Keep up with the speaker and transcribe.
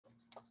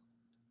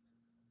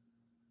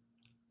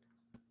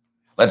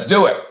Let's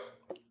do it.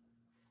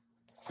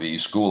 The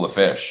School of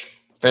Fish.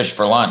 Fish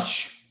for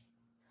lunch.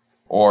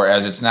 Or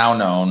as it's now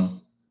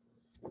known,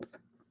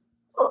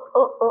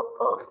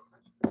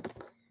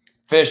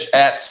 Fish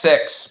at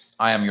 6.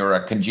 I am your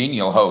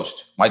congenial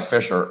host, Mike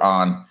Fisher,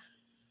 on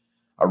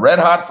a red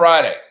hot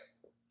Friday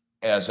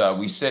as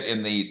we sit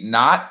in the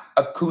not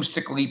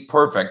acoustically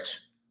perfect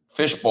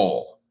fish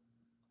bowl,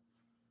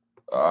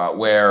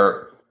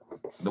 where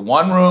the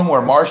one room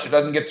where Marcia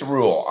doesn't get to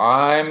rule.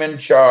 I'm in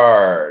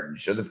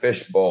charge of the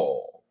fish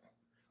bowl.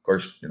 Of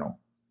course, you know,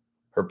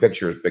 her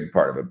picture is a big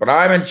part of it, but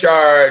I'm in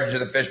charge of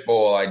the fish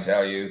bowl, I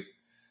tell you.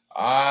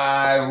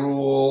 I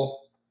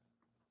rule.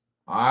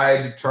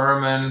 I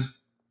determine.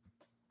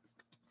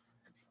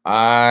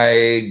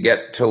 I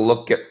get to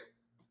look at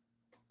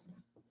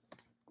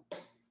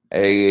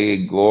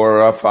a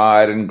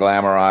glorified and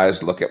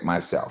glamorized look at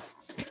myself.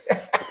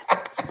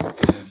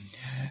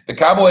 The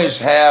Cowboys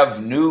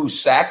have new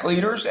sack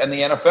leaders, and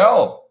the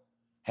NFL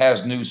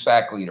has new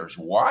sack leaders.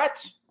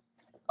 What?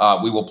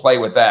 We will play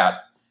with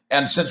that.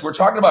 And since we're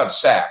talking about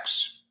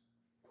sacks,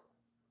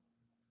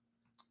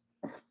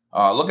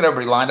 look at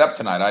everybody lined up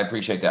tonight. I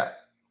appreciate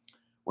that.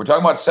 We're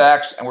talking about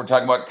sacks, and we're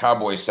talking about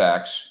Cowboy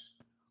sacks.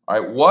 All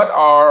right, what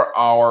are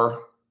our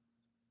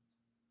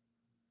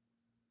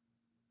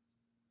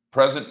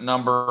present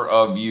number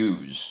of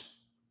views?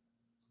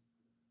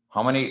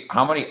 How many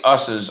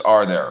us's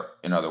are there,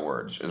 in other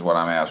words, is what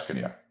I'm asking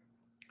you.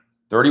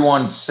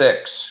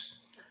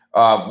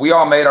 31.6. We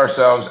all made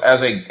ourselves,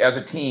 as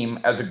a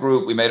team, as a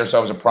group, we made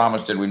ourselves a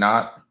promise, did we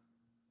not?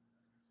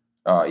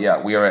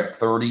 Yeah, we are at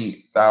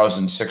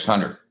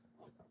 30,600.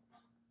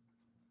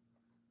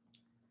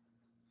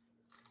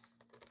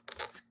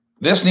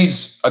 This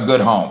needs a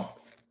good home.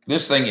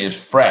 This thing is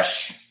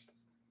fresh.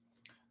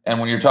 And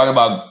when you're talking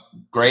about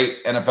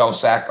great NFL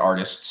sack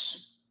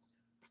artists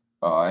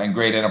and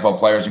great NFL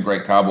players and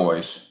great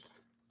Cowboys,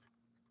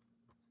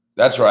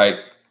 that's right.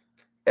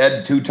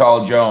 Ed Too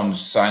Tall Jones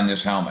signed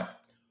this helmet.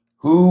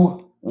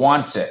 Who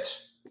wants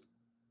it?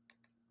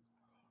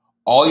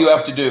 All you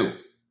have to do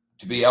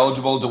to be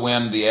eligible to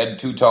win the Ed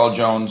Too Tall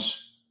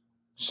Jones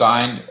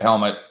signed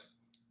helmet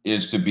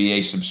is to be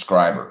a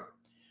subscriber.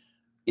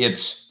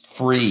 It's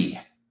free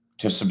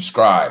to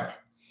subscribe.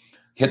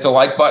 Hit the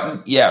like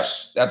button.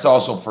 Yes, that's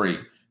also free.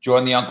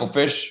 Join the Uncle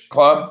Fish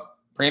Club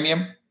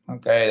Premium.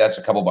 Okay, that's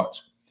a couple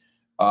bucks.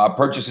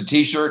 Purchase a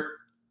t-shirt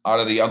out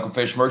of the Uncle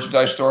Fish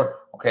merchandise store.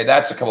 Okay,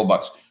 that's a couple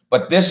bucks.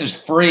 But this is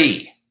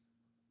free.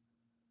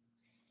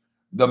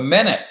 The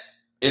minute,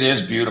 it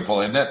is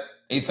beautiful, isn't it,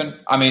 Ethan?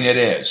 I mean, it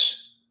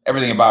is.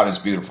 Everything about it is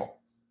beautiful.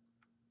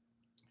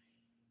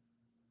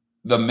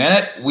 The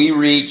minute we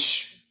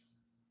reach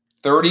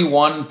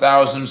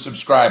 31,000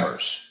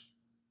 subscribers,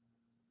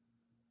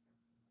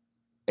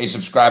 a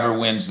subscriber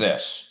wins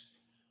this.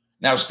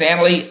 Now,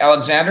 Stanley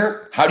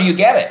Alexander, how do you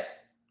get it?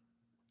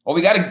 Well,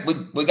 we got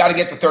to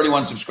get to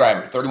 31,000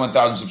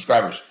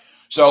 subscribers.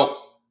 So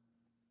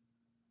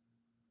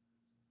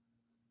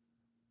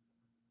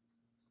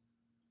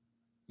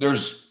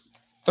there's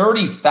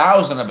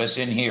 30,000 of us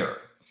in here.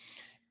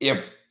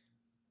 If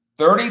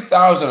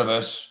 30,000 of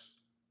us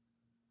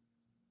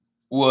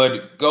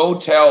would go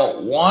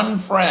tell one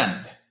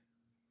friend,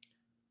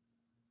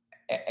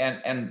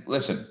 and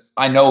listen,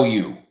 I know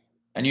you,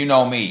 and you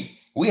know me.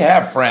 We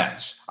have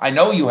friends. I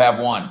know you have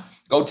one.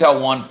 Go tell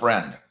one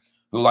friend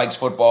who likes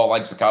football,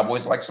 likes the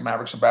Cowboys, likes the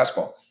Mavericks and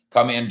basketball.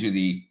 Come into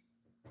the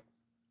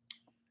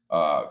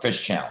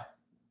Fish Channel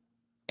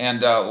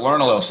and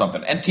learn a little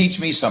something and teach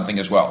me something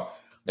as well.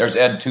 There's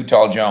Ed Too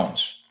Tall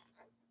Jones.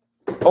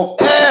 Oh,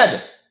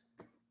 Ed!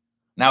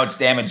 Now it's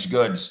damaged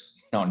goods.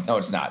 No,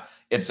 it's not.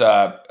 It's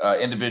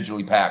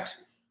individually packed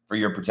for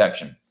your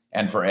protection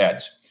and for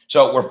Ed's.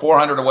 So we're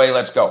 400 away.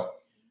 Let's go.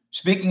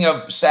 Speaking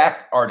of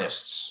sack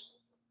artists,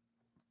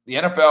 the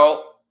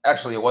NFL,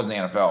 actually it wasn't the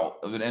NFL,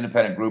 it was an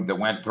independent group that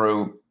went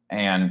through,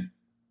 and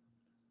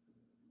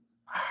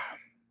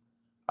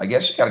I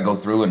guess you got to go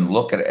through and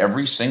look at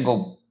every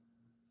single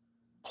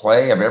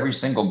play of every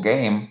single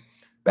game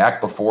back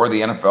before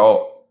the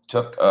NFL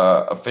took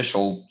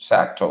official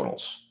sack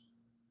totals.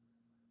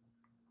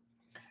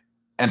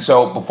 And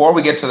so before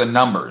we get to the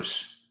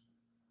numbers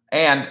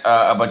and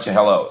a bunch of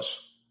hellos,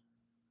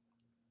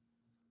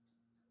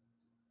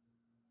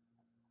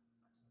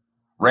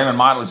 Raymond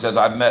Motley says,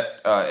 I've met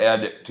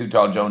Ed Too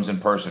Tall Jones in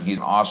person. He's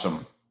an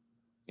awesome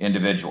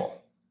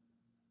individual.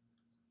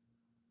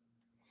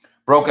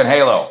 Broken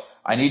Halo,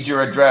 I need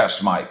your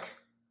address, Mike.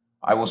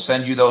 I will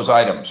send you those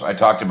items I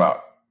talked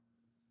about.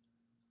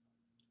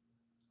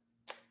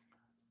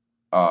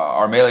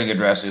 Our mailing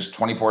address is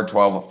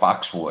 2412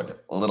 Foxwood,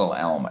 Little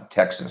Elm,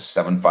 Texas,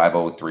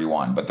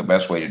 75031. But the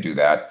best way to do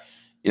that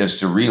is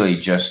to really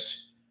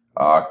just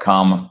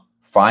come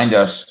find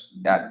us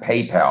at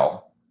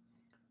PayPal,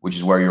 which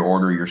is where you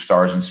order your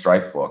Stars and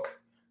Stripe book.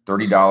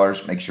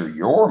 $30. Make sure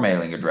your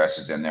mailing address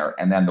is in there.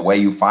 And then the way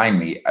you find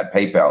me at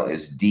PayPal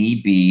is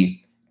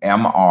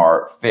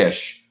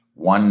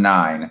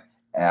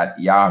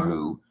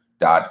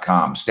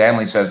dbmrfish19@yahoo.com.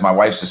 Stanley says, my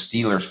wife's a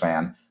Steelers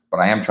fan, but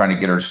I am trying to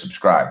get her to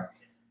subscribe.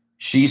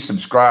 she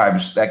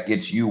subscribes, that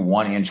gets you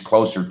 1 inch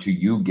closer to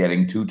you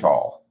getting too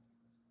tall.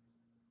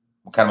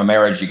 What kind of a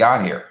marriage you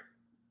got here?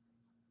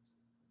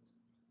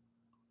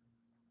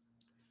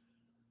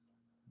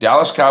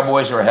 Dallas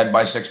Cowboys are ahead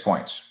by 6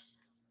 points.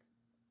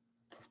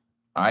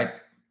 All right,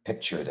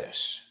 picture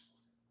this.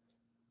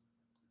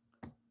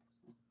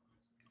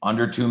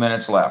 Under 2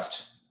 minutes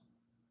left.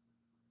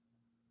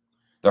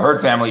 The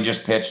Hurt family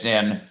just pitched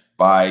in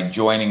by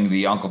joining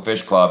the Uncle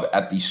Fish Club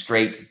at the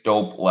straight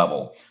dope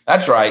level.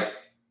 That's right.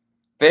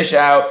 Fish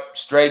out,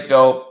 straight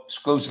dope,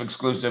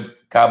 exclusive,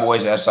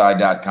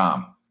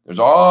 cowboyssi.com. There's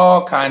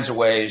all kinds of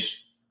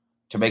ways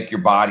to make your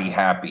body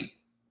happy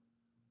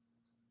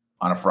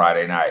on a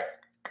Friday night.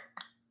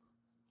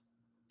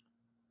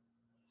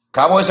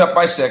 Cowboys up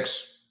by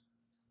 6,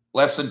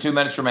 less than 2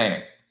 minutes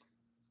remaining.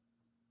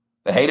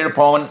 The hated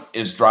opponent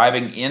is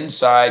driving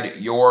inside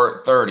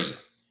your 30.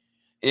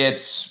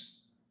 It's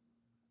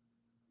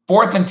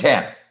 4th and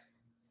 10.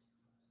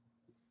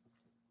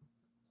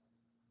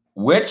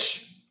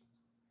 Which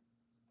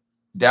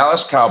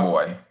Dallas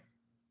Cowboy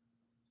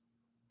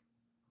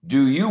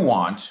do you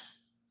want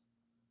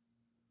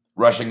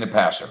rushing the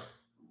passer?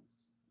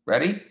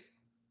 Ready?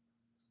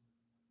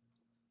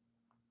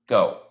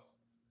 Go.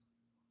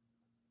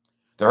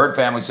 The Hurt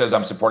family says,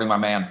 I'm supporting my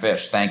man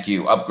Fish. Thank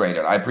you.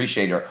 Upgraded. I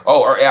appreciate her.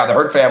 Oh, yeah, the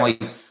Hurt family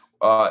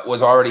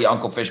was already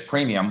Uncle Fish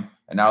Premium,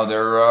 and now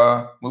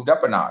they're moved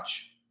up a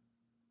notch.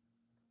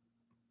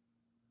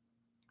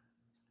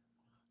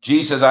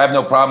 G says, I have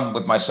no problem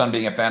with my son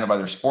being a fan of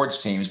other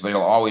sports teams, but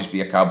he'll always be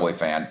a Cowboy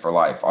fan for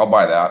life. I'll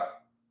buy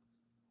that.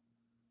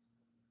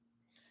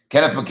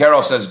 Kenneth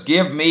McCarroll says,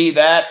 give me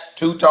that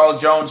Too Tall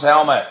Jones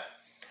helmet.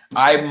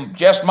 I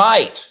just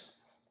might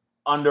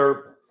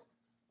under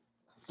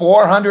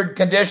 400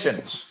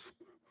 conditions.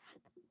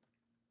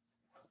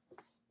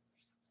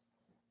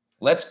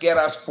 Let's get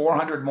us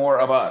 400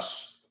 more of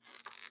us.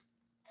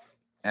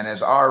 And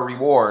as our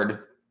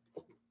reward,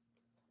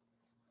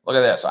 look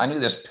at this. I knew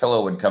this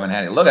pillow would come in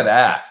handy. Look at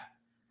that.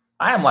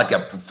 I am like a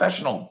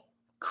professional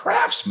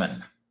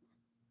craftsman.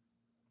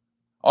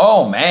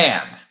 Oh,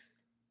 man.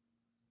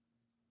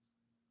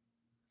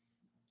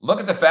 Look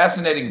at the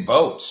fascinating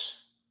votes.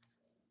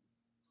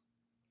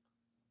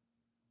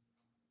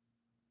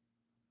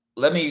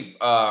 Let me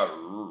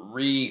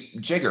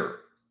rejigger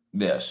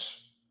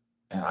this,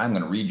 and I'm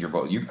going to read your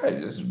vote. You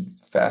guys, this is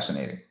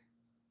fascinating.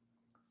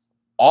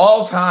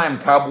 All-time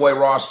Cowboy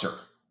roster.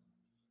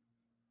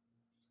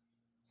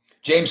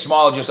 James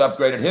Small just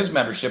upgraded his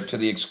membership to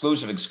the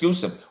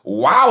exclusive.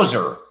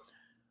 Wowzer.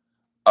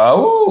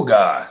 Oh,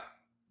 God.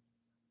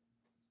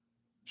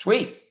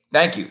 Sweet.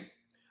 Thank you.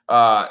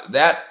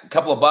 That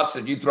couple of bucks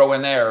that you throw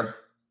in there,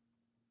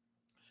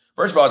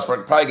 first of all, it's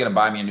probably going to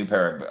buy me a new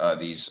pair of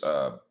these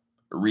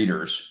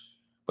readers.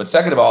 But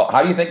second of all,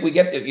 how do you think we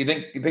get to? You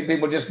think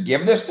people just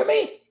give this to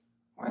me?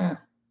 Well,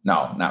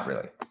 no, not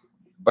really.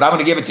 But I'm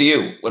going to give it to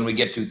you when we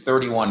get to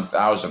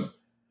 31,000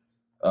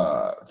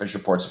 Fish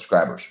Report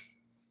subscribers.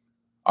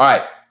 All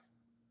right.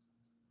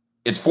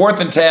 It's 4th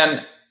and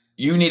 10.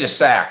 You need a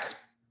sack.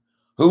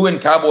 Who in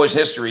Cowboys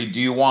history do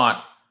you want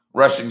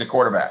rushing the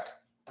quarterback?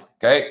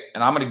 Okay.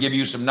 And I'm going to give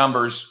you some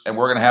numbers, and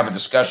we're going to have a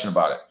discussion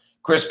about it.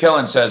 Chris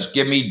Killen says,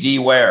 give me D.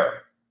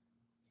 Ware.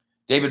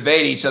 David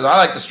Beatty says, I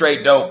like the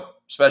straight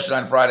dope, especially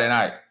on Friday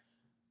night.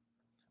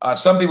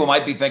 Some people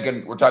might be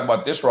thinking we're talking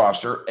about this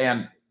roster,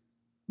 and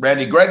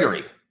Randy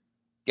Gregory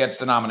gets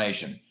the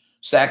nomination.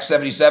 Sack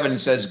 77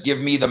 says, give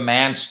me the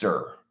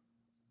Manster.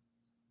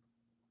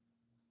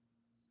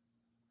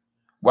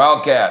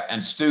 Wildcat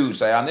and Stu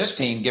say, on this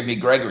team, give me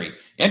Gregory.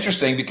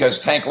 Interesting, because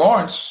Tank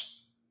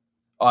Lawrence,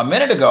 a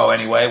minute ago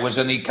anyway, was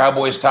in the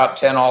Cowboys top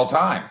 10 all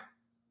time.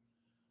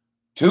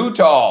 Too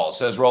tall,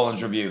 says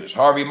Roland's Reviews.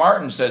 Harvey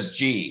Martin says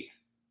G.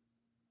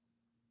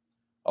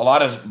 A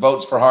lot of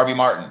votes for Harvey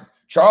Martin.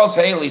 Charles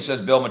Haley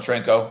says Bill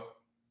Matrenko.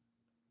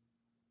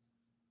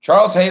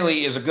 Charles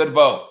Haley is a good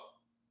vote.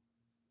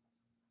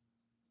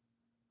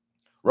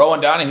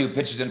 Rowan Donahue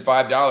pitches in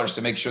 $5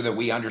 to make sure that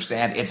we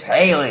understand it's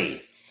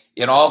Haley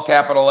in all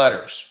capital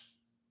letters.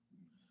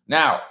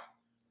 Now,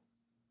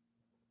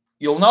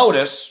 you'll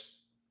notice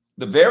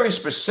the very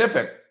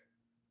specific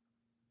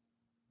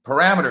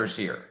parameters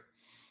here.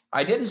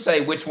 I didn't say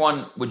which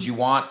one would you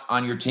want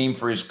on your team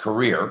for his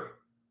career.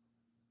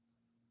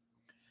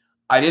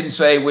 I didn't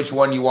say which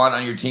one you want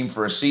on your team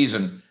for a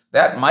season.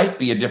 That might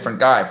be a different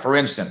guy. For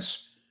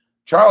instance,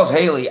 Charles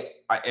Haley,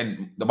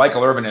 in the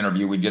Michael Irvin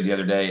interview we did the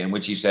other day, in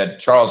which he said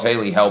Charles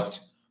Haley helped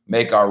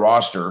make our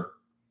roster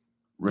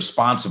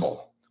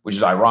responsible, which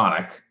is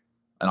ironic,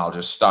 and I'll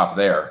just stop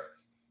there.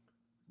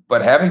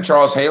 But having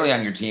Charles Haley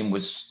on your team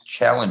was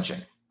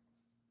challenging.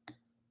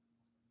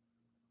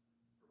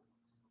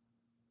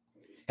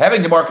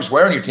 Having DeMarcus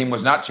Ware on your team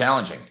was not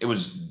challenging. It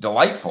was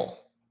delightful.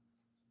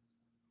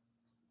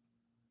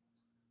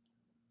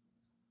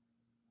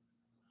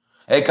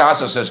 Hey,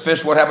 Casa says,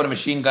 Fish, what happened to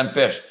Machine Gun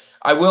Fish?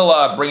 I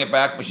will bring it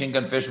back. Machine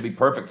Gun Fish will be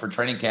perfect for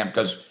training camp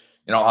because,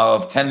 you know, I'll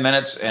have 10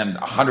 minutes and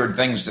 100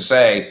 things to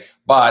say.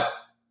 But,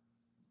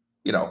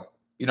 you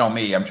know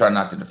me. I'm trying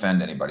not to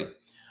defend anybody.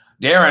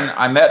 Darren,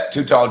 I met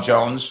Too Tall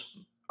Jones.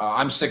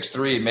 I'm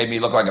 6'3", made me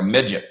look like a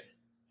midget.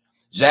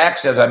 Zach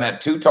says, I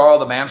met Too Tall,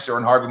 the Manster,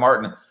 and Harvey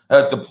Martin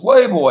at the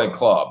Playboy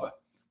Club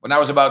when I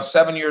was about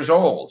 7 years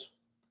old.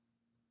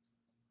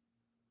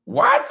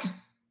 What?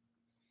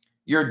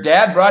 Your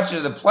dad brought you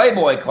to the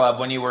Playboy Club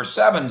when you were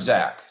 7,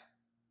 Zach.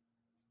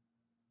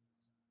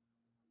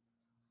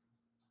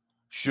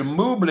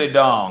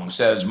 Shamoobly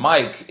says,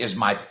 Mike is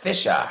my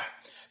fisher.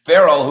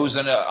 Farrell, who's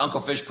an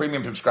Uncle Fish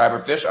premium subscriber.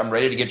 Fish, I'm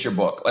ready to get your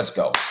book. Let's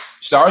go.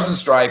 Stars and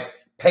Strife,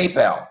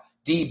 PayPal,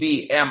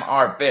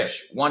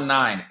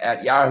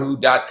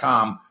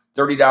 dbmrfish19@yahoo.com.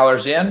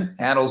 $30 in,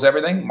 handles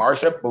everything.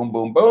 Marsha, boom,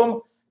 boom,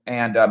 boom.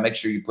 And make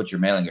sure you put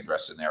your mailing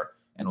address in there,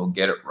 and we'll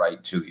get it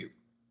right to you.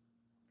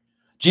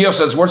 Gio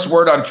says, what's the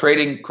word on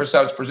trading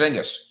Kristaps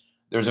Porzingis?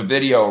 There's a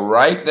video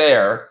right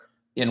there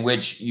in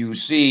which you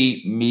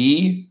see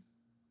me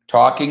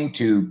talking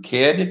to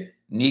Kid,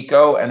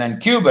 Nico, and then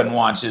Cuban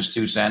wants his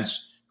 2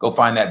 cents. Go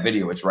find that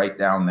video. It's right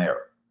down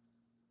there.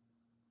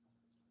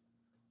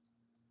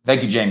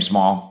 Thank you, James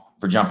Small,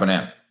 for jumping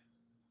in.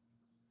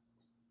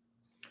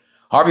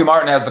 Harvey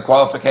Martin has the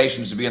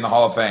qualifications to be in the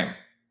Hall of Fame.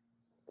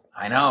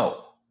 I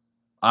know.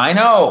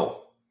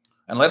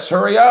 And let's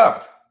hurry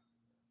up.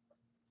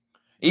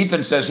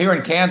 Ethan says, here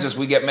in Kansas,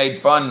 we get made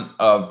fun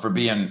of for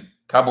being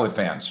Cowboy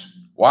fans.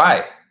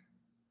 Why?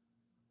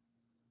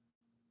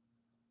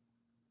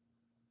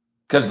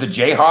 Because the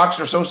Jayhawks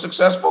are so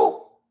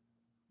successful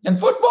in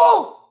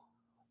football?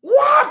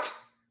 What?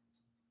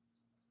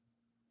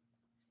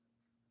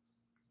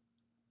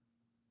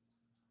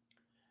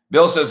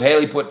 Bill says,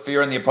 Haley put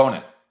fear in the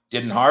opponent.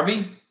 Didn't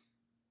Harvey?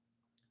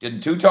 Didn't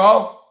Too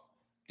Tall?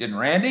 Didn't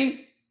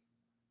Randy?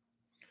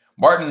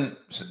 Martin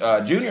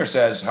Jr.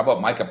 says, how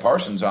about Micah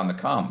Parsons on the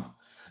come?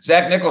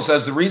 Zach Nichols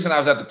says, the reason I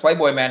was at the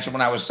Playboy Mansion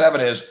when I was 7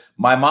 is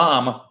my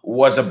mom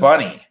was a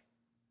bunny.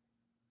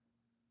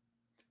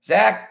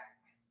 Zach,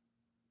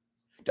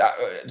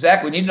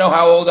 we need to know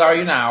how old are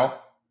you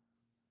now?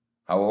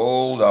 How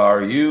old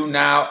are you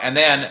now? And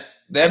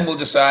then we'll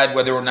decide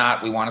whether or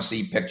not we want to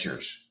see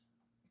pictures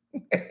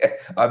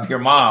of your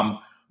mom,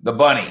 the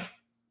bunny.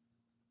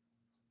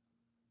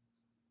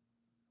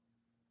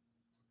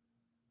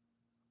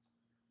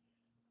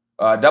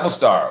 Double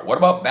star. What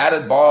about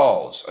batted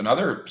balls?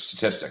 Another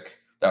statistic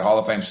that Hall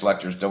of Fame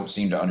selectors don't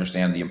seem to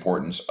understand the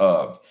importance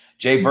of.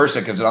 Jay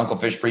Bursick is an Uncle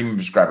Fish premium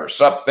subscriber.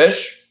 Sup,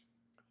 Fish?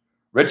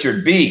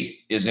 Richard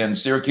B. is in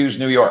Syracuse,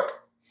 New York.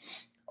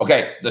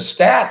 Okay, the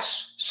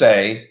stats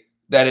say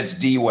that it's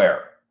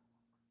D-Ware.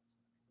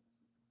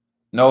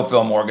 No,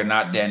 Phil Morgan,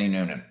 not Danny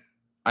Noonan.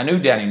 I knew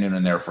Danny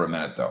Noonan there for a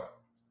minute, though.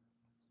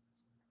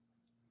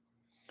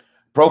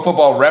 Pro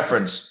Football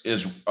Reference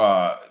is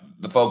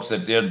the folks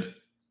that did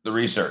the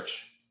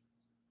research.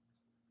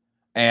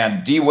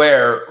 And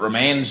D-Ware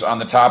remains on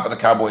the top of the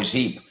Cowboys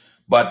heap.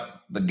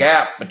 But the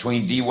gap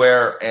between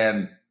D-Ware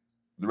and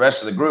the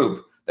rest of the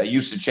group that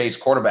used to chase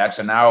quarterbacks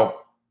and now,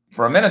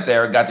 for a minute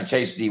there, got to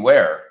chase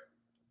D-Ware.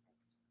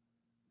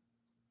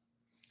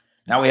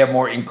 Now we have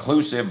more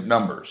inclusive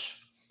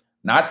numbers.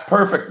 Not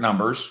perfect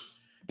numbers,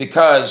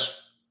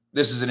 because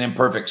this is an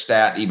imperfect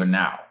stat even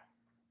now.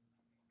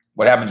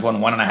 What happens when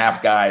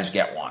 1.5 guys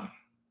get one?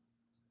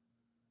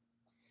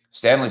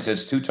 Stanley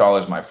says, Too Tall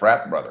is my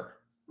frat brother.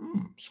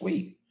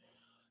 Sweet.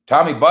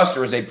 Tommy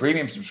Buster is a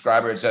premium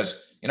subscriber. It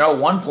says,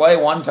 one play,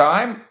 one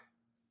time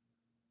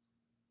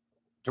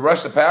to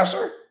rush the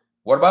passer?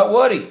 What about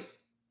Woody?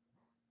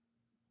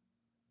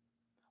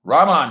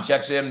 Rahman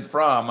checks in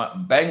from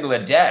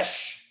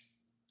Bangladesh.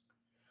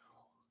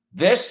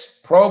 This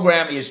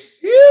program is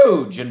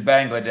huge in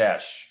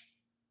Bangladesh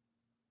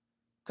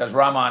because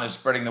Rahman is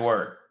spreading the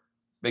word.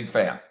 Big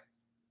fan.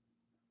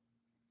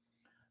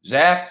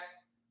 Zach,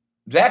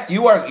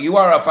 you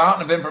are a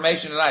fountain of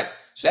information tonight.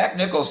 Zach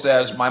Nichols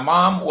says, my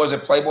mom was a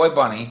Playboy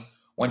bunny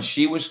when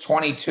she was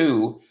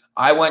 22.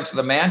 I went to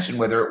the mansion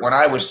with her when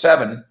I was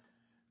 7.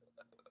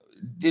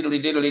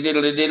 Diddly, diddly,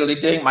 diddly,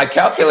 diddly, ding. My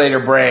calculator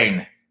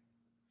brain.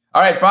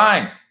 All right,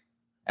 fine.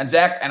 And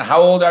Zach, and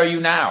how old are you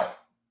now?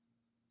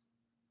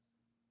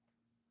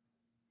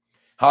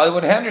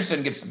 Hollywood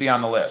Henderson gets to be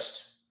on the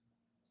list.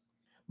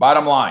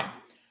 Bottom line,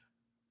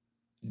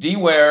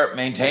 D-Ware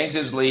maintains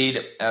his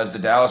lead as the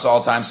Dallas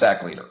all-time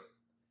sack leader,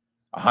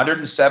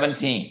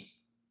 117.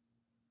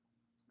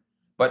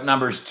 But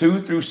numbers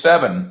 2 through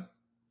 7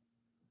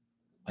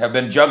 have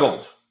been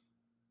juggled.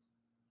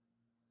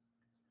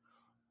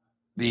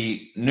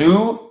 The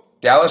new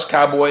Dallas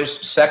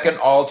Cowboys' second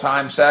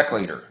all-time sack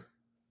leader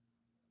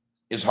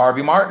is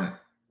Harvey Martin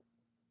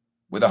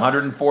with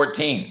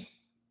 114.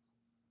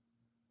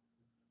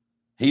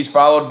 He's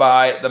followed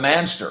by the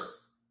Manster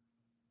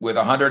with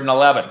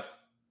 111.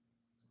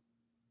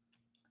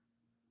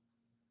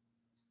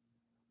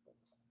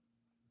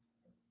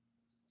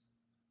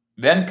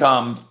 Then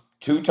come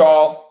Too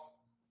Tall,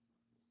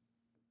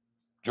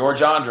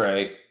 George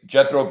Andre,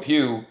 Jethro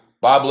Pugh,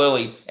 Bob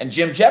Lilly, and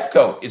Jim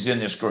Jeffcoat is in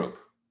this group.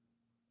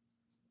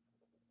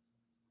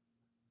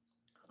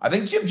 I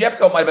think Jim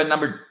Jeffcoat might have been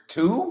number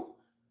 2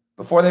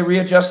 before they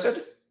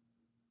readjusted.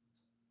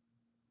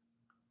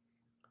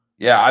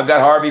 Yeah, I've got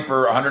Harvey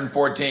for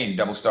 114,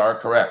 double star,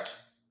 correct.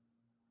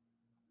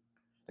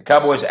 The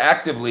Cowboys'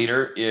 active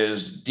leader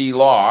is D.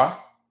 Law,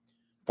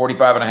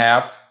 45 and a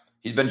half.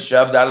 He's been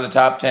shoved out of the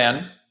top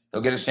 10.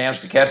 He'll get a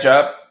chance to catch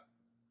up.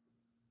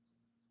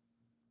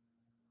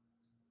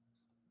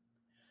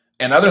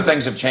 And other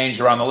things have changed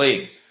around the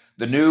league.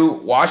 The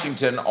new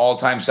Washington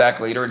all-time sack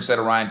leader, instead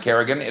of Ryan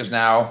Kerrigan, is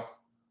now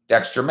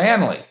Dexter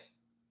Manley.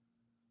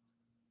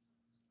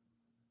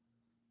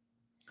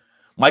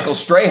 Michael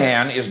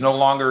Strahan is no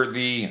longer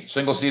the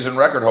single-season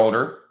record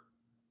holder.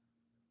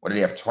 What did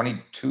he have,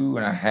 22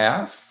 and a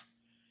half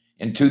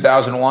in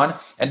 2001?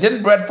 And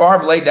didn't Brett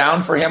Favre lay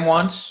down for him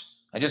once?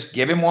 I just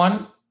give him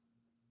one.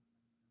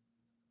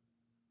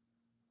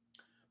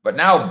 But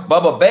now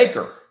Bubba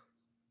Baker,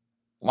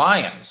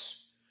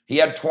 Lions. He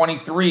had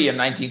 23 in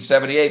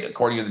 1978,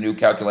 according to the new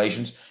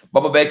calculations.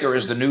 Bubba Baker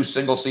is the new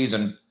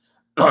single-season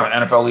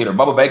NFL leader.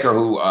 Bubba Baker,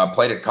 who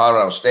played at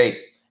Colorado State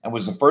and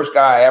was the first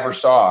guy I ever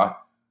saw.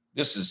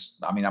 This is,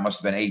 I mean, I must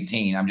have been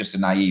 18. I'm just a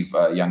naive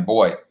young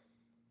boy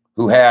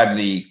who had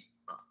the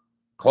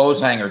clothes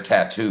hanger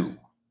tattoo.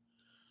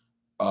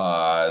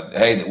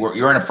 Hey,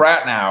 you're in a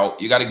frat now.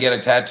 You got to get a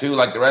tattoo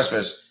like the rest of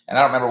us. And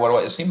I don't remember what it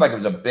was. It seemed like it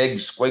was a big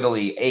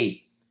squiggly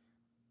 8.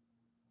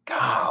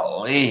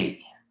 Golly.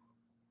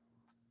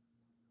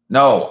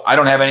 No, I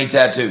don't have any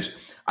tattoos.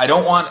 I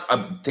don't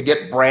want to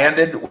get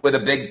branded with a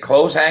big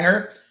clothes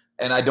hanger,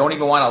 and I don't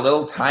even want a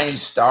little tiny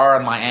star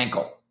on my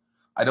ankle.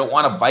 I don't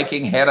want a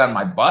Viking head on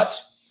my butt.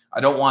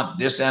 I don't want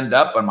this end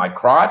up on my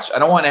crotch. I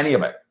don't want any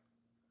of it.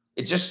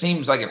 It just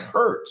seems like it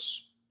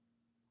hurts.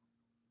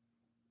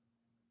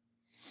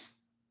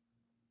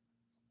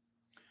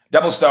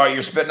 Double star,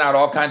 you're spitting out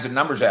all kinds of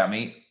numbers at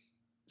me.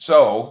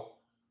 So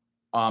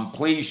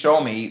please show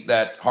me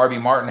that Harvey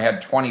Martin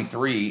had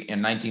 23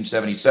 in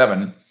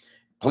 1977.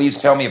 Please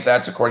tell me if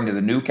that's according to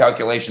the new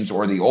calculations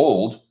or the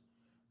old.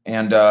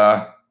 And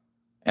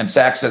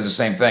Sack says the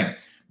same thing.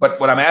 But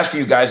what I'm asking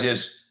you guys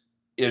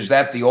is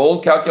that the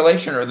old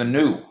calculation or the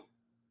new?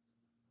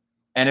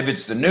 And if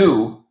it's the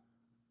new,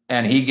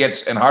 and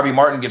Harvey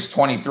Martin gets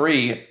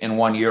 23 in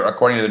 1 year,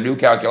 according to the new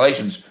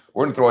calculations,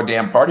 we're going to throw a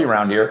damn party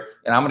around here,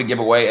 and I'm going to give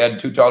away Ed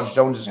Too Tall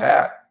Jones's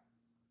hat.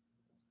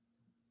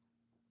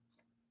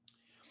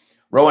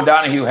 Rowan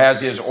Donahue has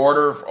his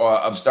Order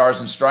of Stars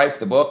and Strife,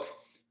 the book.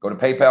 Go to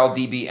PayPal,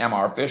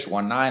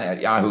 dbmrfish19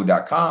 at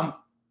yahoo.com.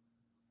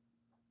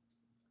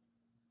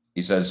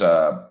 He says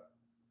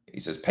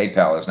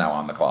PayPal is now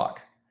on the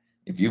clock.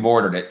 If you've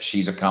ordered it,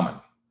 she's a coming.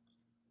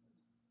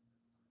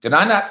 Did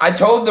I not? I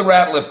told the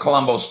Ratliff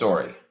Columbo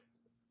story.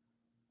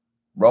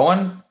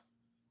 Rowan,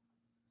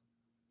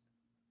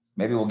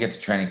 maybe we'll get to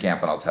training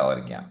camp and I'll tell it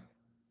again.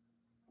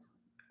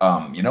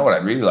 You know what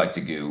I'd really like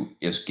to do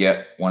is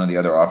get one of the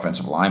other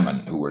offensive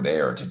linemen who were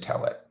there to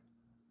tell it.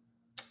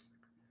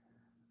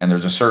 And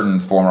there's a certain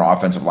former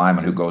offensive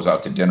lineman who goes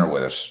out to dinner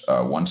with us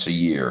once a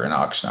year in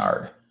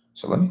Oxnard.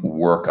 So let me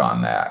work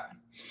on that.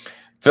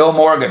 Phil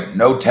Morgan,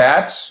 no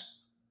tats?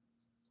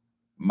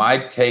 My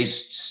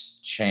tastes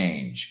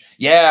change.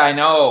 Yeah, I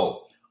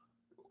know.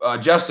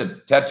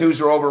 Justin, tattoos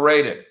are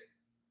overrated.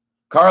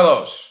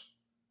 Carlos,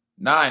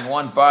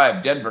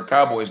 915, Denver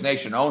Cowboys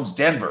Nation owns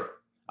Denver.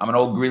 I'm an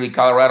old Greeley,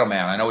 Colorado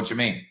man. I know what you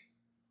mean.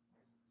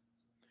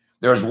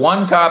 There's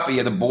one copy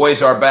of The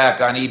Boys Are Back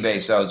on eBay,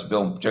 says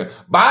Bill.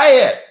 Buy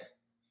it.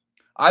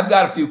 I've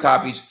got a few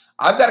copies.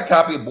 I've got a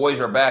copy of Boys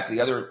Are Back, the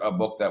other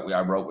book that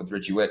I wrote with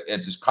Richie Witt.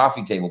 It's his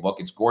coffee table book.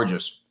 It's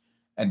gorgeous.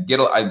 And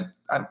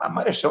I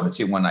might have shown it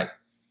to you one night.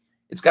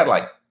 It's got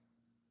like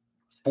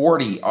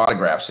 40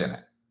 autographs in it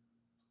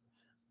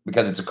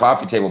because it's a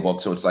coffee table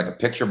book. So it's like a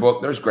picture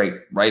book. There's great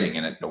writing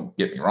in it. Don't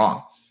get me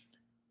wrong.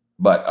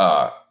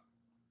 But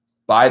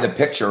buy the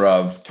picture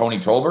of Tony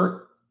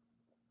Tolbert.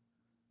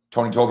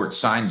 Tony Tolbert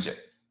signs it.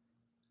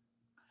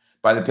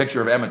 By the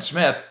picture of Emmitt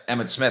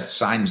Smith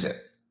signs it.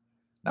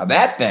 Now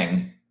that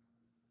thing,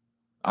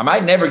 I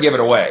might never give it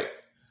away,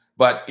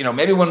 but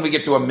maybe when we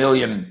get to 1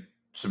 million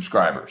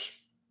subscribers.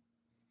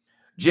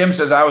 Jim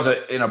says I was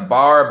in a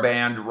bar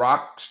band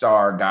rock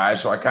star guy,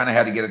 so I kind of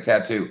had to get a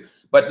tattoo.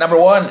 But number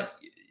one,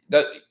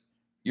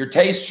 your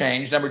taste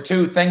changed. Number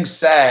two, things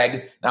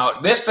sag. Now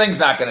this thing's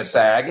not going to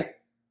sag.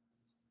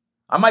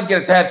 I might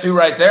get a tattoo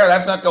right there.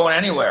 That's not going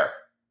anywhere.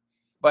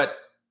 But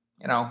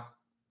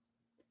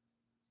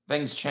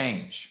things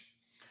change.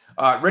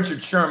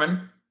 Richard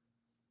Sherman,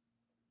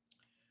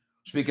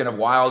 speaking of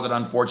wild and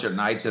unfortunate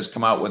nights, has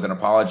come out with an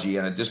apology.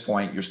 And at this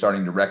point, you're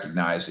starting to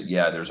recognize that,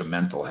 yeah, there's a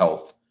mental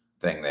health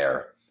thing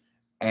there.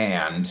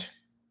 And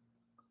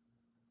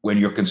when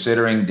you're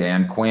considering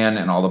Dan Quinn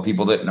and all the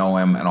people that know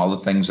him and all the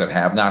things that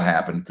have not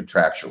happened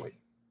contractually,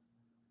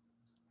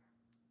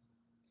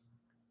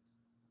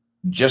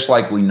 just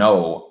like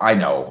I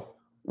know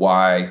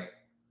why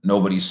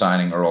nobody's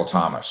signing Earl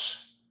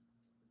Thomas.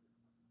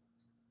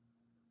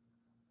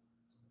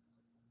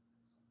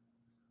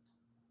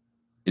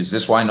 Is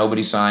this why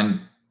nobody signed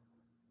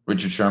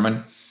Richard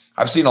Sherman?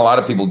 I've seen a lot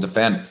of people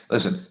defend.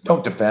 Listen,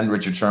 don't defend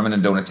Richard Sherman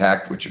and don't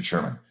attack Richard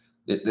Sherman.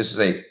 This is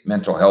a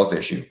mental health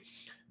issue.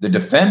 The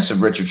defense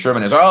of Richard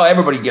Sherman is,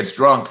 everybody gets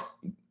drunk.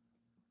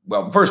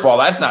 Well, first of all,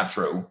 that's not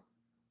true.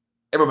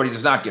 Everybody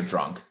does not get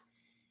drunk.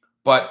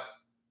 But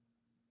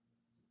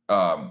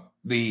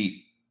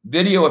the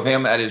video of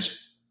him at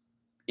his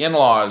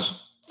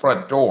in-laws'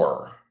 front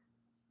door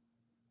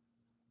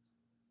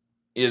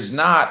is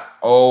not,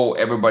 oh,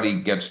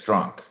 everybody gets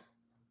drunk.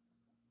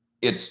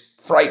 It's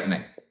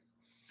frightening.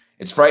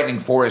 It's frightening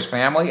for his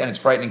family, and it's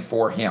frightening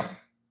for him.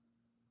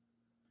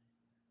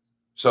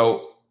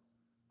 So,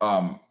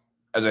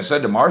 as I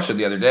said to Marcia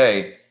the other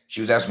day,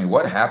 she was asking me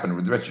what happened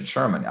with Richard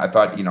Sherman. I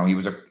thought, he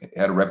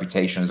had a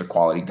reputation as a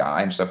quality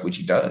guy and stuff, which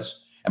he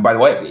does. And by the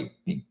way,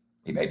 he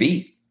may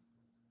be.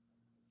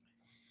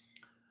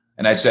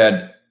 And I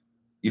said,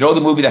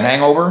 the movie The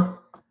Hangover?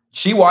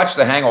 She watched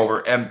The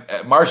Hangover, and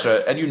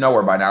Marcia, and you know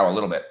her by now a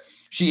little bit.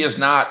 She is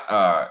not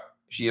a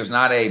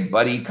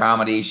buddy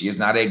comedy. She is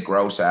not a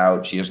gross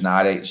out.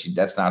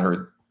 That's not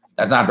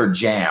her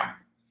jam.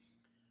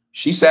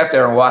 She sat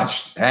there and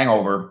watched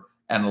Hangover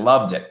and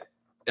loved it.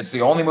 It's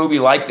the only movie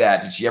like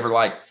that she ever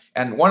liked.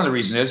 And one of the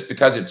reasons is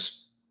because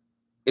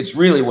it's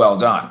really well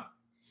done.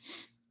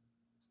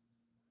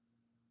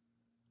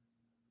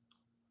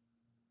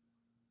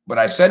 But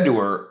I said to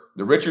her,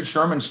 the Richard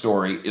Sherman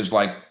story is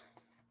like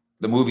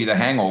the movie The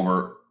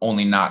Hangover,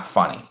 only not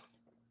funny.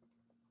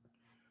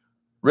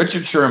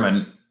 Richard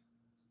Sherman,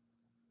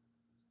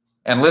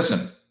 and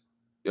listen,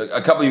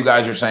 a couple of you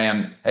guys are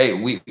saying, hey,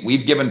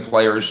 we've given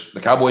players, the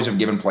Cowboys have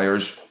given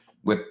players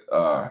with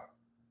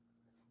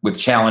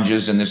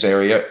challenges in this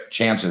area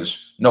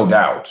chances, no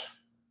doubt.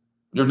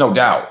 There's no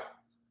doubt.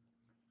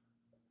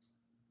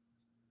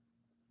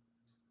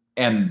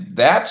 And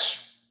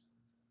that's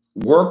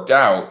worked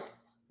out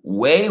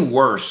way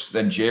worse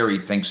than Jerry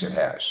thinks it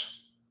has.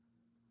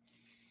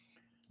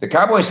 The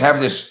Cowboys have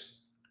this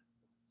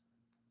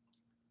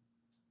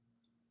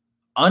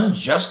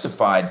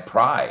unjustified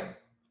pride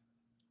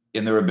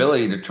in their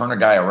ability to turn a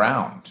guy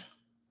around.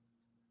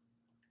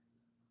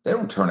 They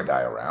don't turn a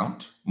guy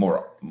around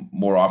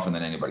more often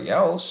than anybody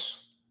else.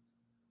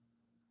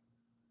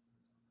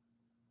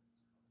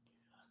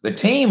 The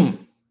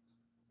team,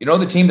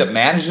 the team that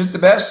manages it the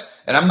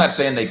best, and I'm not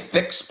saying they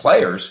fix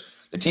players,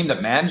 the team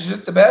that manages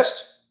it the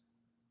best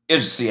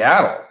is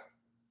Seattle.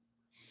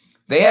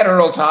 They had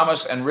Earl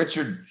Thomas and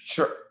Richard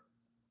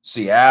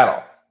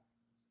Seattle.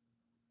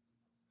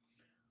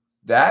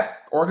 That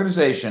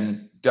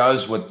organization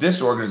does what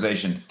this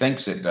organization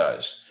thinks it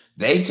does.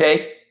 They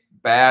take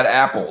bad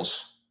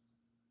apples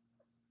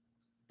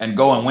and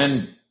go and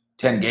win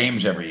 10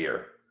 games every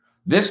year.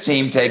 This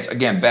team takes,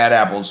 again, bad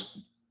apples,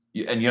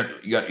 and you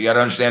got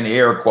to understand the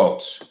air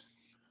quotes.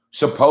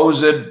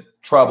 Supposed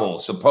trouble.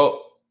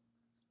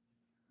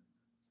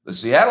 The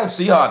Seattle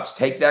Seahawks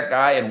take that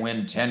guy and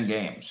win 10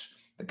 games.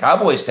 The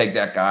Cowboys take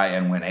that guy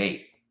and win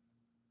 8.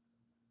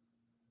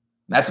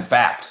 That's a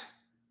fact.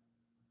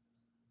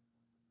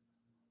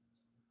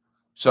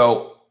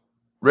 So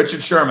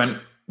Richard Sherman,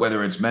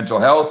 whether it's mental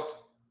health,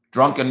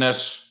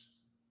 drunkenness,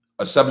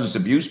 a substance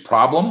abuse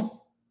problem,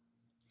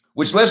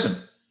 which, listen,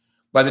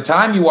 by the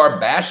time you are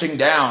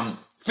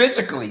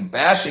physically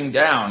bashing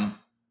down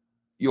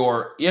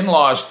your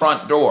in-laws'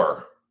 front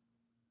door,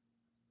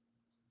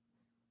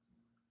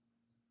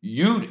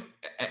 you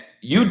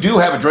do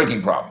have a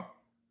drinking problem.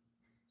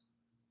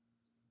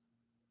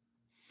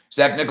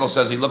 Zach Nichols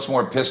says he looks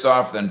more pissed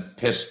off than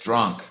pissed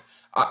drunk.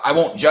 I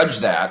won't judge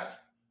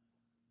that,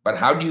 but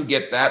how do you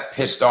get that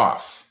pissed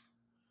off?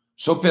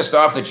 So pissed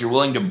off that you're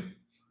willing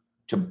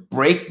to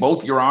break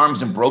both your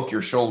arms and broke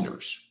your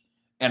shoulders.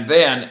 And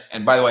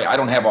by the way, I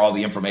don't have all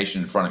the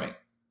information in front of me.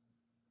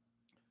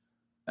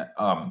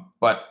 I'm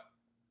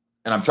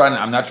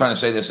not trying to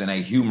say this in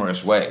a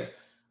humorous way.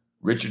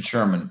 Richard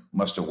Sherman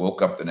must have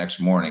woke up the next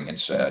morning and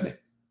said,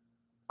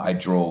 I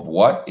drove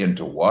what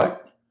into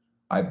what?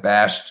 I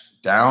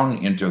bashed down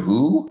into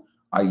who?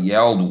 I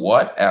yelled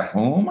what at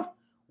whom?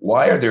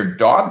 Why are there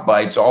dog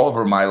bites all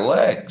over my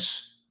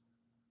legs?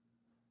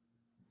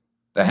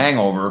 The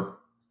Hangover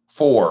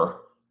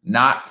 4,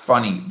 not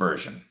funny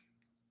version.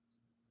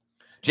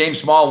 James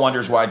Small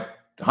wonders why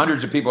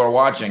hundreds of people are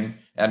watching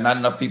and not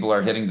enough people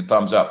are hitting the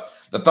thumbs up.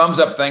 The thumbs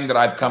up thing that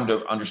I've come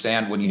to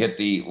understand, when you hit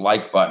the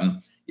like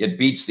button, it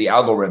beats the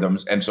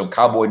algorithms. And so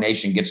Cowboy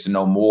Nation gets to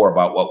know more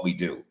about what we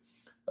do.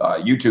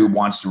 YouTube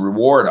wants to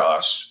reward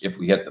us if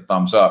we hit the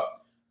thumbs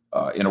up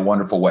in a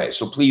wonderful way.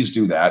 So please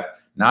do that,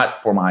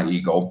 not for my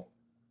ego,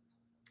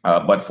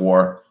 but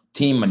for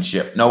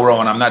teammanship. No,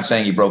 Rowan, I'm not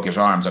saying he broke his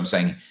arms. I'm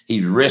saying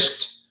he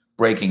risked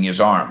breaking his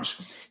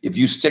arms. If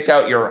you stick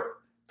out your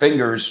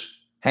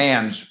fingers,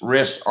 hands,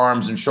 wrists,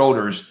 arms, and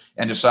shoulders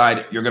and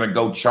decide you're going to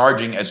go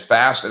charging as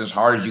fast and as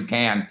hard as you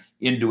can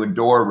into a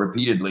door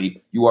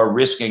repeatedly, you are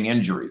risking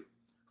injury.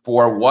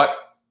 For what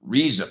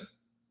reason?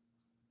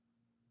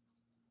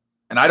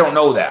 And I don't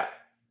know that.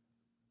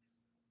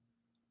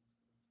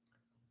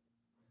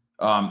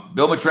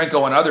 Bill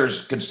Matrenko and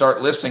others can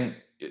start listing.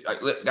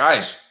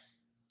 Guys,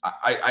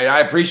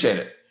 I appreciate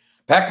it.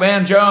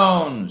 Pac-Man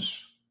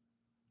Jones,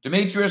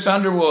 Demetrius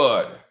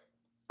Underwood.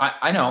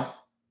 I know.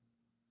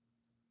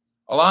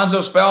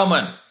 Alonzo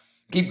Spellman.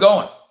 Keep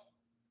going.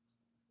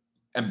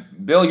 And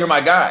Bill, you're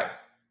my guy.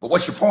 But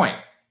what's your point?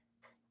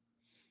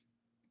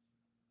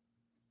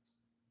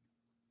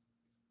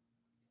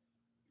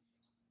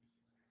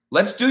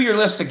 Let's do your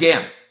list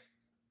again.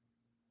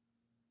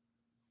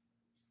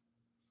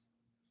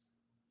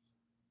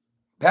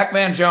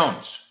 Pac-Man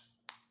Jones.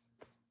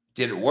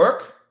 Did it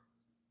work?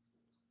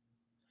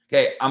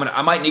 Okay,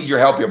 I might need your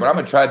help here, but I'm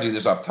gonna try to do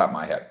this off the top of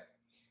my head.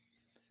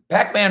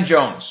 Pac-Man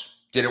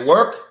Jones. Did it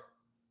work?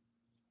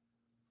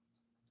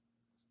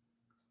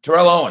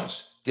 Terrell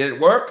Owens. Did it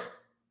work?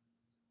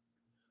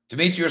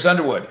 Demetrius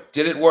Underwood.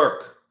 Did it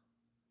work?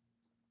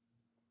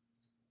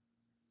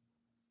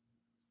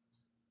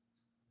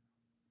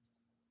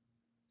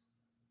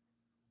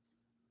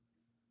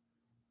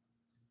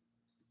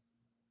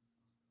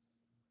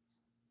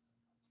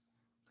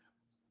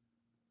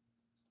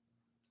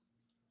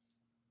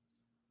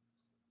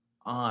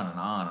 On and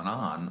on and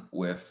on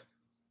with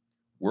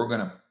we're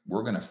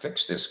gonna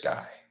fix this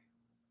guy.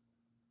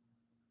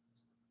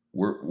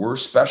 We're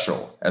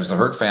special, as the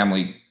Hurt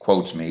family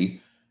quotes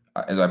me,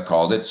 as I've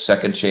called it,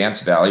 second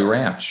chance Valley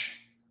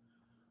Ranch.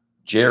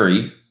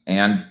 Jerry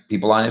and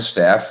people on his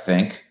staff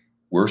think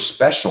we're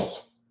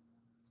special.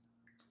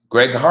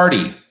 Greg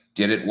Hardy,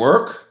 did it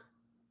work?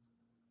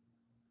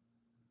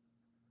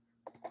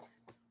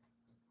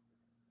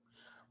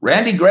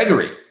 Randy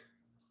Gregory,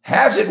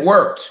 has it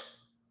worked?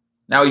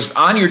 Now he's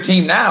on your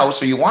team now,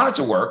 so you want it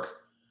to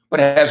work, but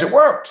has it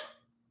worked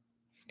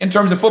in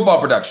terms of football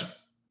production?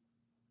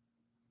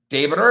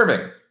 David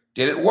Irving,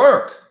 did it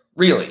work,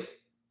 really,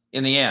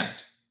 in the end?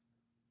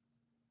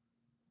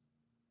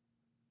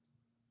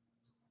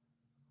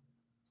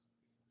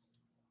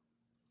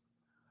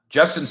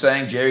 Justin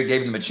saying Jerry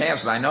gave them a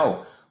chance, and I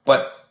know,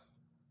 but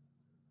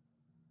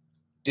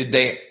did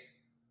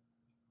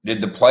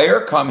the player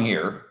come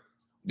here?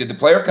 Did the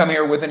player come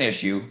here with an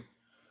issue?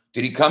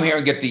 Did he come here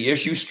and get the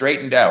issue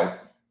straightened out,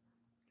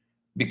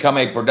 become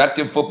a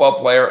productive football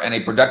player and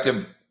a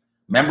productive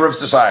member of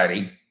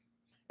society,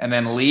 and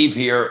then leave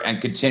here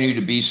and continue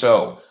to be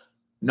so?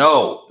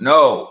 No,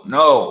 no,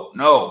 no,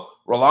 no.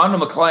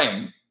 Rolando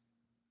McClain,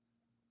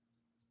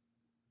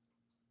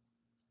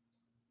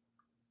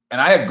 and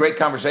I had great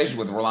conversations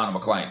with Rolando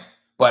McClain,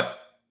 but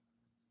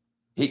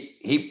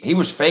he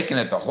was faking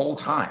it the whole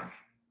time.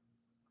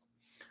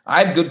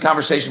 I had good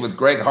conversation with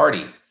Greg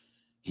Hardy.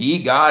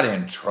 He got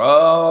in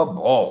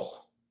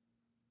trouble.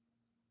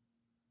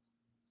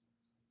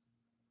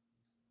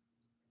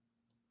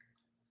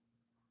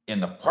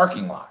 In the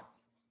parking lot,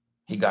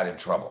 he got in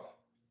trouble.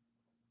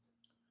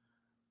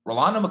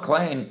 Rolando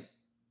McClain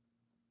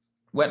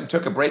went and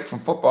took a break from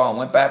football and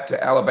went back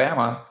to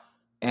Alabama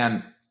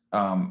and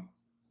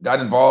got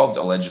involved,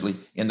 allegedly,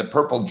 in the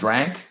purple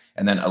drank,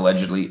 and then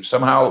allegedly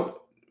somehow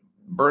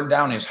burned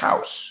down his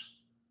house,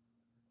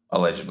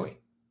 allegedly.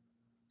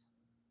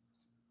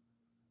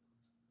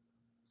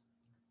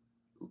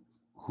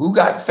 Who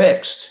got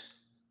fixed?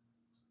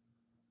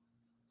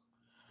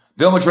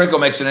 Bill Matrico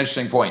makes an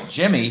interesting point.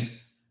 Jimmy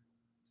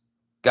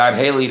got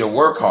Haley to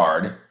work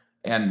hard,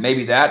 and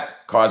maybe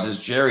that causes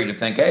Jerry to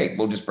think, hey,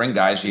 we'll just bring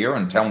guys here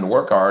and tell them to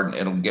work hard, and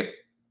it'll get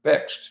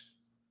fixed.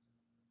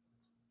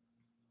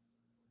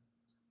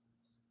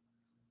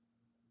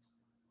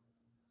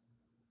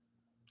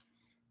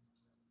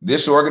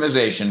 This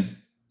organization,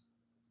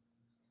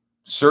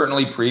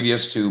 certainly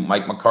previous to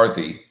Mike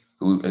McCarthy,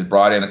 who has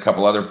brought in a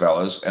couple other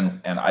fellas,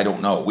 and I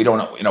don't know. We don't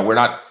know. You know, we're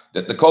not,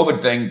 the COVID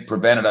thing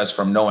prevented us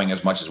from knowing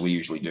as much as we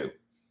usually do.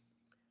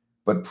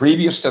 But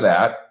previous to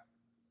that,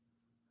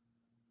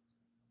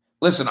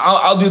 listen,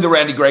 I'll do the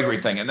Randy Gregory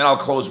thing, and then I'll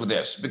close with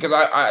this, because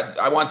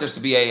I want this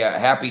to be a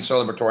happy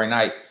celebratory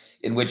night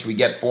in which we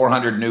get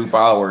 400 new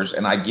followers,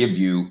 and I give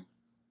you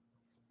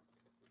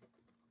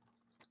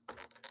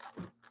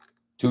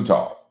Too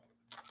Tall.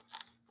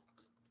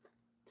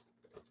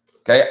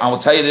 Okay, I will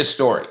tell you this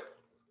story.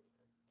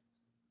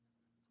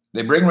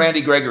 They bring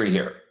Randy Gregory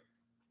here.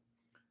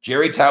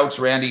 Jerry touts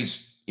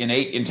Randy's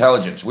innate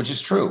intelligence, which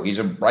is true. He's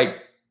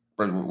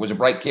was a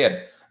bright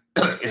kid.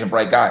 He's a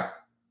bright guy.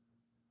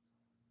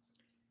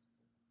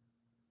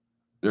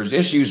 There's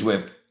issues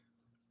with,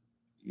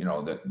 you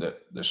know,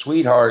 the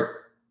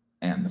sweetheart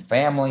and the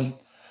family.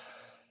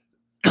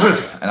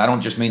 And I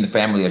don't just mean the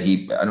family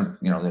that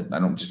I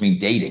don't just mean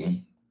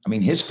dating. I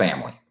mean his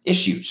family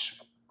issues.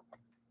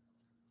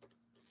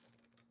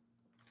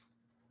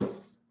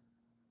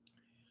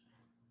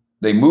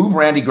 They move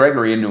Randy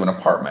Gregory into an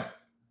apartment.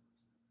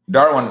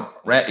 Darwin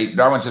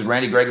says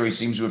Randy Gregory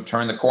seems to have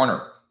turned the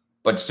corner,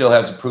 but still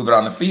has to prove it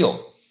on the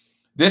field.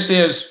 This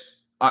is,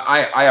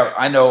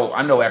 I'm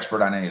no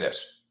expert on any of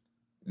this.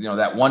 You know,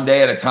 that one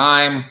day at a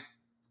time,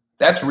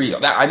 that's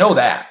real. I know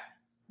that.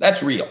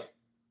 That's real.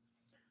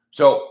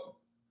 So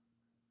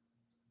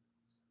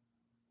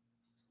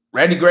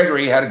Randy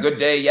Gregory had a good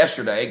day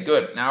yesterday.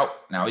 Good. Now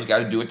he's got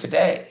to do it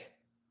today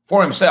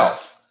for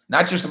himself,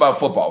 not just about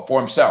football, for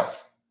himself.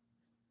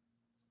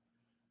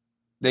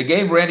 They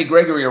gave Randy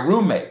Gregory a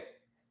roommate.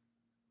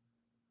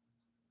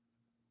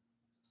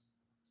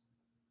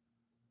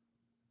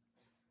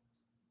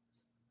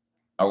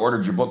 I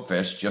ordered your book,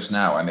 Fish, just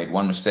now. I made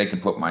one mistake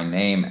and put my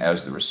name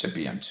as the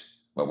recipient.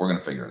 But we're going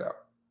to figure it out.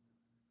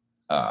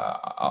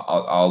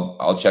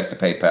 I'll check the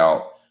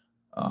PayPal,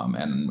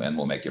 and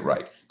we'll make it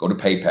right. Go to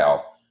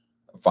PayPal,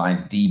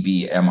 find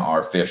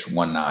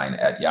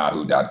dbmrfish19 at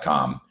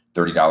yahoo.com.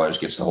 $30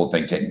 gets the whole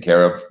thing taken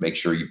care of. Make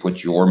sure you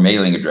put your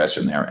mailing address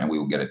in there, and we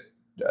will get it,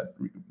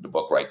 the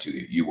book right to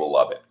you. You will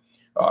love it.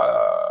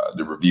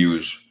 The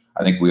reviews,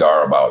 I think we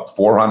are about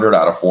 400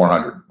 out of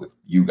 400 with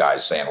you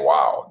guys saying,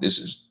 wow, this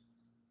is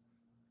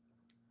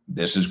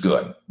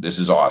good. This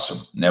is awesome.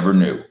 Never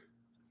knew.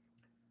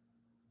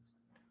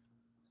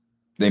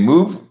 They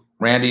move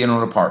Randy into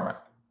an apartment,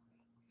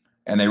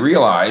 and they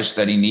realize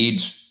that he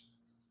needs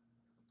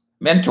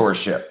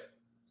mentorship,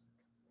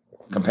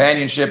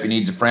 companionship. He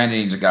needs a friend. He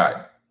needs a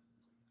guide.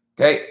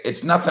 Okay.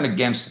 It's nothing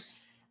against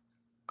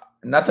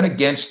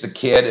the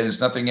kid, and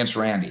it's nothing against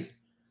Randy.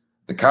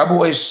 The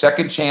Cowboys'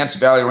 second chance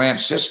Valley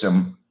Ranch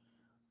system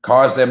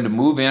caused them to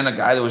move in a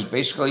guy that was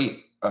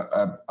basically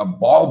a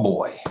ball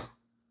boy.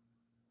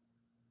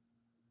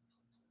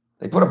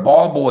 They put a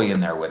ball boy in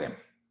there with him.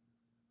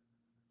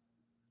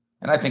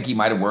 And I think he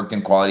might have worked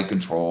in quality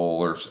control,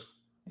 or,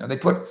 they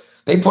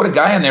put a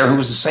guy in there who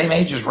was the same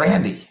age as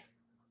Randy.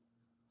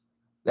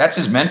 That's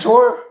his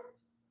mentor?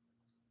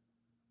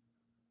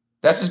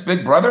 That's his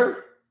big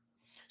brother?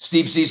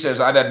 Steve C says,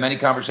 I've had many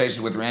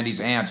conversations with Randy's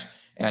aunt,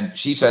 and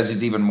she says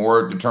he's even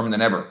more determined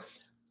than ever.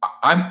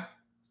 I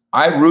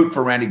root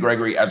for Randy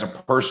Gregory as a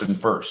person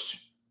first.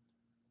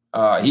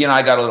 He and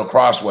I got a little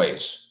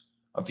crossways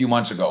a few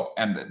months ago,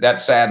 and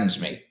that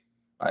saddens me.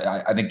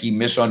 I think he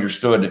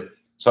misunderstood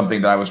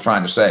something that I was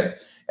trying to say.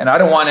 And I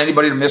don't want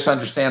anybody to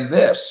misunderstand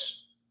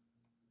this.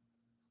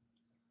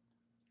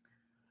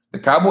 The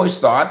Cowboys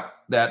thought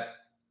that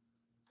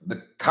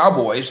the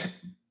Cowboys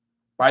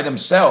by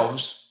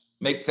themselves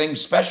make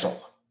things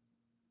special.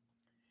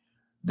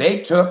 They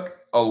took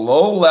a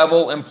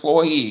low-level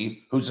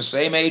employee who's the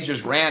same age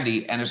as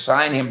Randy and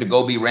assigned him to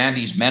go be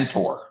Randy's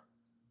mentor.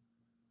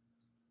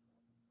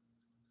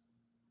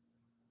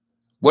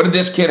 What did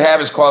this kid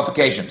have as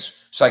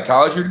qualifications?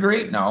 Psychology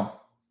degree? No.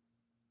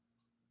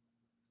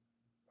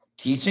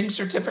 Teaching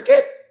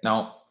certificate?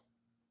 No.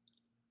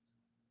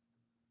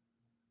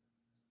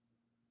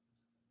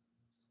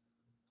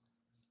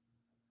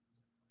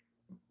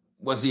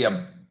 Was he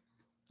a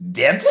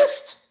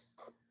dentist?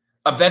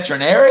 A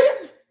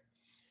veterinarian?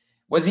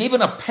 Was he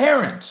even a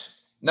parent?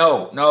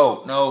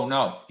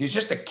 No. He's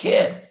just a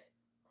kid.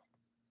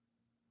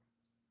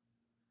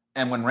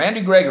 And when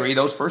Randy Gregory,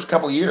 those first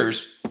couple of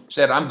years,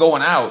 said, I'm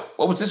going out,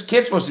 what was this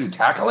kid supposed to do?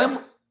 Tackle him?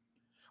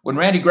 When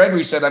Randy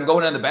Gregory said, I'm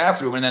going in the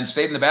bathroom, and then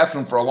stayed in the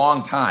bathroom for a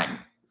long time,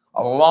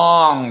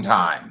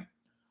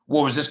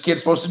 what was this kid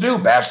supposed to do?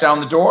 Bash down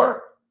the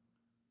door?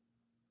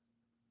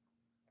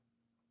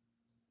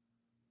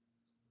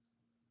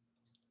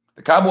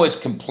 The Cowboys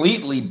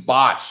completely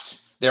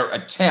botched their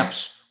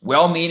attempts,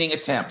 well-meaning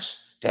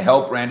attempts, to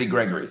help Randy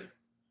Gregory.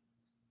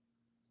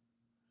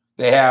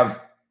 They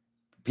have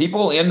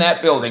people in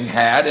that building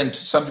had, and to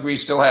some degree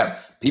still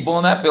have, people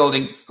in that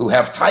building who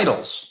have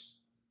titles,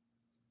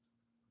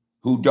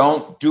 who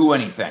don't do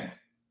anything,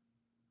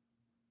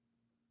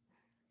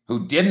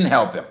 who didn't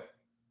help him.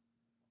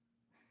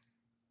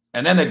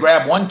 And then they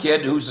grab one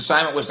kid whose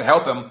assignment was to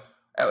help him.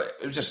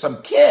 It was just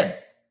some kid.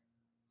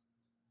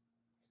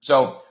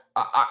 So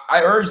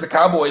I urge the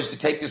Cowboys to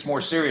take this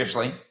more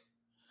seriously.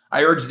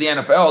 I urge the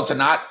NFL to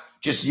not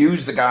just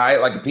use the guy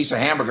like a piece of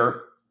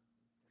hamburger,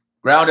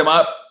 ground him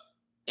up,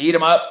 eat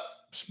him up,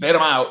 spit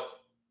him out.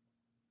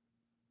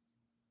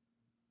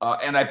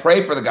 And I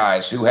pray for the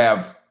guys who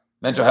have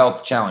mental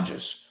health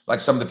challenges,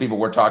 like some of the people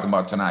we're talking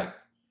about tonight.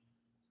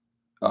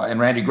 And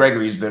Randy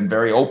Gregory has been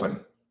very open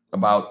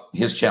about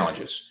his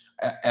challenges.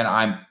 And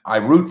I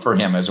root for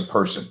him as a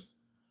person.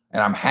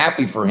 And I'm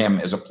happy for him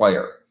as a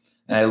player.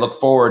 And I look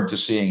forward to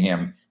seeing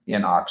him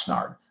in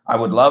Oxnard. I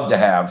would love to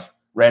have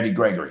Randy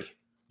Gregory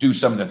do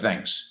some of the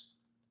things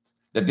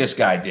that this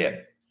guy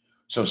did.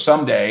 So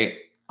someday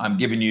I'm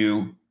giving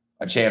you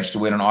a chance to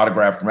win an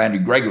autographed Randy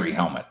Gregory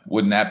helmet.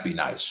 Wouldn't that be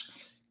nice?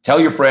 Tell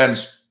your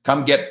friends,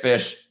 come get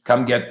fish,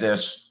 come get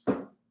this.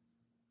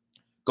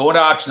 Go to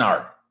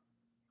Oxnard.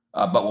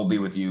 But we'll be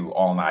with you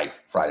all night,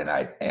 Friday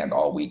night, and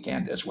all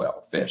weekend as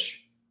well.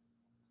 Fish.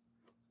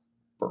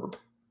 Burp.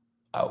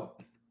 Out.